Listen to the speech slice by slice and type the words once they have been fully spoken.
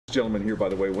Gentleman here, by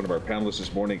the way, one of our panelists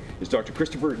this morning is Dr.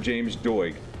 Christopher James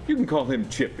Doig. You can call him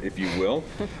Chip, if you will.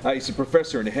 He's a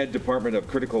professor and head department of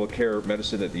critical care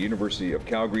medicine at the University of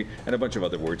Calgary, and a bunch of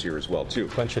other words here as well, too.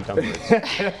 A bunch of dumb words.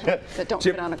 That don't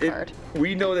Chip, fit on a card.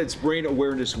 We know that it's Brain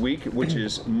Awareness Week, which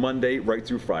is Monday right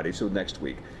through Friday, so next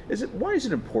week. Why is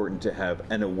it important to have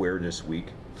an awareness week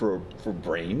for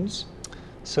brains?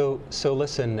 So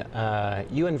listen,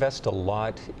 you invest a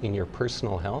lot in your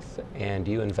personal health and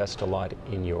you invest a lot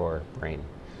in your brain.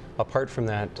 Apart from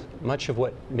that, much of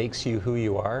what makes you who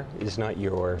you are is not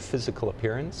your physical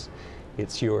appearance.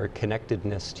 It's your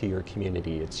connectedness to your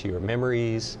community. It's your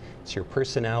memories, it's your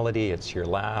personality, it's your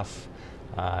laugh,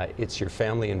 it's your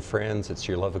family and friends, it's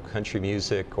your love of country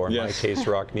music, or in my case,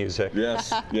 rock music.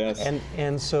 Yes, yes.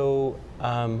 And so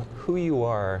who you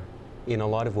are in a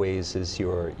lot of ways is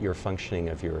your functioning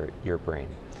of your brain.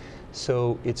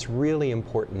 So it's really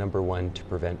important, number one, to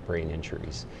prevent brain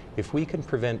injuries. If we can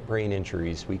prevent brain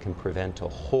injuries, we can prevent a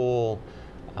whole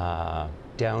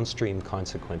downstream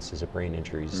consequences of brain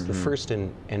injuries. Mm-hmm. The first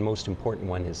and most important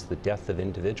one is the death of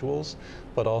individuals,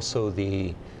 but also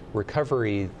the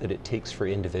recovery that it takes for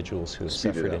individuals who have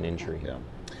suffered an injury. Yeah.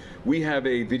 We have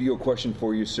a video question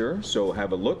for you, sir, so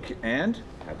have a look and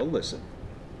have a listen.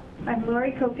 I'm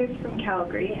Lori Kokas from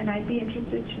Calgary, and I'd be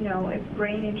interested to know if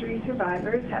brain injury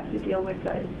survivors have to deal with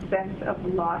a sense of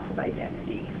loss of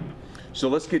identity. So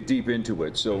let's get deep into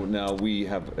it. So now we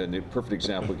have a perfect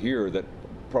example here that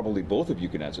probably both of you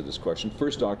can answer this question.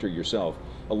 First, doctor, yourself,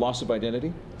 a loss of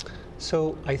identity?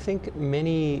 So I think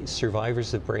many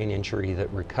survivors of brain injury that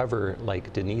recover,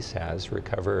 like Denise has,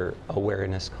 recover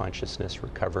awareness, consciousness,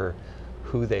 recover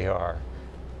who they are,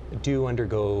 do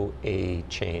undergo a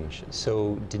change.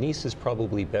 So Denise is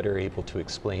probably better able to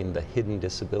explain the hidden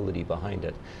disability behind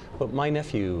it. But my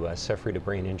nephew suffered a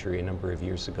brain injury a number of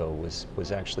years ago,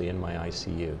 was actually in my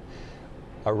ICU.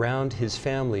 Around his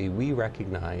family, we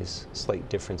recognize slight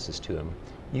differences to him.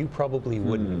 You probably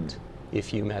wouldn't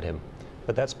if you met him.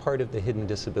 But that's part of the hidden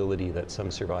disability that some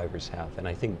survivors have, and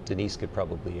I think Denise could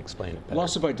probably explain it better.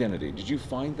 Loss of identity, did you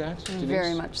find that, Denise?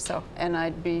 Very much so, and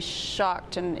I'd be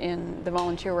shocked in the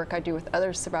volunteer work I do with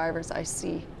other survivors, I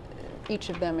see each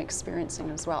of them experiencing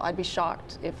as well. I'd be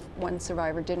shocked if one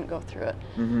survivor didn't go through it.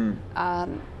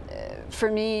 Mm-hmm.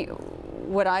 For me,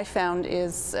 what I found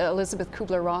is Elizabeth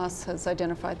Kubler-Ross has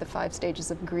identified the 5 stages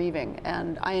of grieving,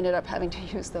 and I ended up having to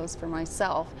use those for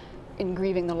myself in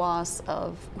grieving the loss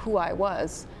of who I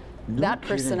was. That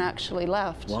person actually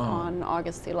left on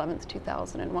August the 11th,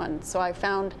 2001. So I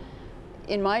found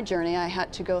in my journey I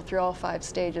had to go through all 5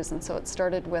 stages, and so it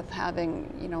started with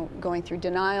having, going through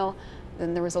denial,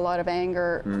 then there was a lot of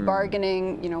anger,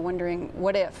 bargaining, wondering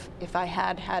what if I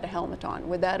had had a helmet on,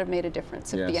 would that have made a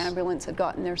difference? If the ambulance had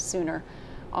gotten there sooner,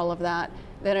 all of that.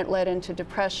 Then it led into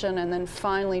depression, and then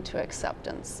finally to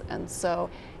acceptance. And so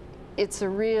it's a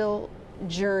real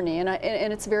journey, and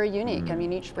it's very unique. I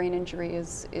mean, each brain injury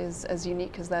is as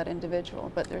unique as that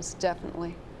individual, but there's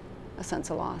definitely a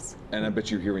sense of loss. And I bet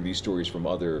you're hearing these stories from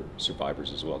other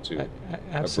survivors as well, too.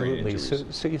 Absolutely.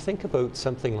 So you think about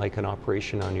something like an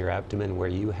operation on your abdomen where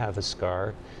you have a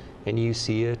scar and you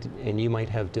see it and you might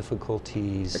have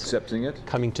difficulties accepting it,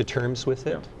 coming to terms with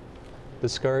it. The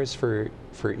scars for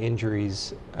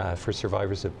injuries, for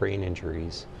survivors of brain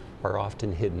injuries, are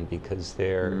often hidden because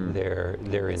they're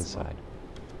inside.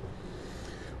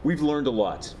 We've learned a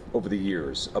lot over the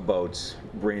years about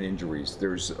brain injuries.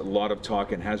 There's a lot of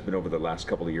talk, and has been over the last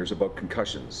couple of years, about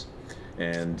concussions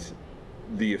and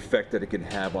the effect that it can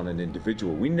have on an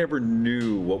individual. We never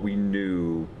knew what we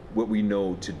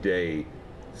know today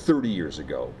 30 years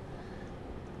ago.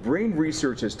 Brain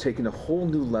research has taken a whole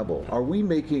new level. Are we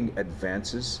making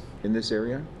advances in this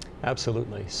area?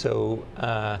 Absolutely. So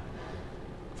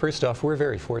first off, we're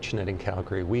very fortunate in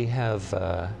Calgary. We have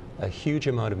a huge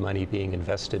amount of money being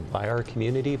invested by our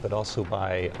community, but also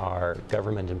by our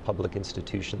government and public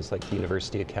institutions like the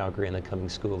University of Calgary and the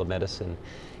Cummings School of Medicine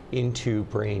into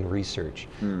brain research.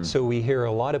 So we hear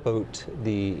a lot about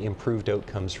the improved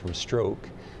outcomes from stroke,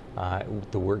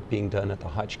 the work being done at the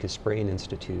Hotchkiss Brain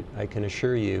Institute. I can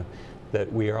assure you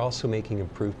that we are also making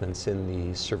improvements in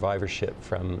the survivorship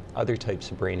from other types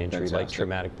of brain injury, like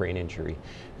traumatic brain injury.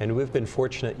 And we've been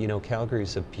fortunate, Calgary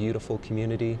is a beautiful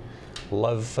community.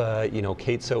 Love,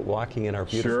 Kate's out walking in our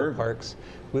beautiful parks.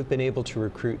 We've been able to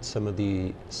recruit some of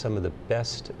the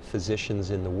best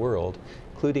physicians in the world,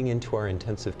 including into our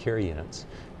intensive care units,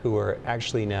 who are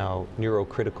actually now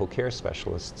neurocritical care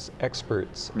specialists,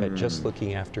 experts at just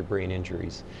looking after brain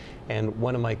injuries. And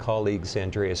one of my colleagues,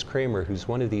 Andreas Kramer, who's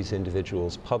one of these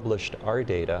individuals, published our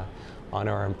data on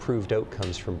our improved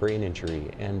outcomes from brain injury.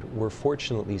 And we're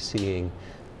fortunately seeing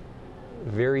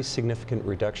very significant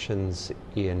reductions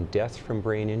in death from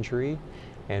brain injury,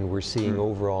 and we're seeing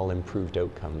overall improved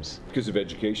outcomes. Because of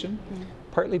education?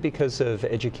 Partly because of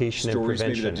education Stories and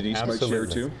maybe prevention. that Denise might share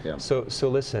too? Yeah. So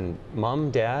listen,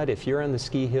 mom, dad, if you're on the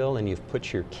ski hill and you've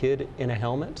put your kid in a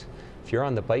helmet, if you're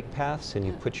on the bike paths and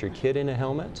you've put your kid in a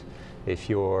helmet, if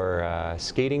you're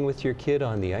skating with your kid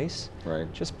on the ice,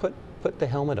 Right. just put the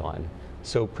helmet on.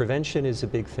 So prevention is a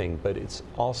big thing, but it's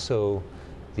also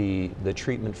the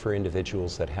treatment for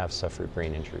individuals that have suffered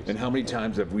brain injuries. And how many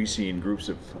times have we seen groups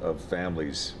of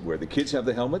families where the kids have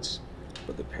the helmets,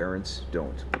 but the parents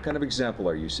don't? What kind of example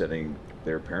are you setting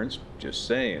their parents? Just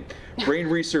saying. Brain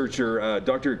researcher,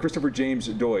 Dr. Christopher James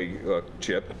Doig,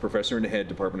 Chip, professor in the head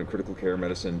Department of Critical Care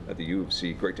Medicine at the U of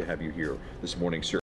C. Great to have you here this morning, sir.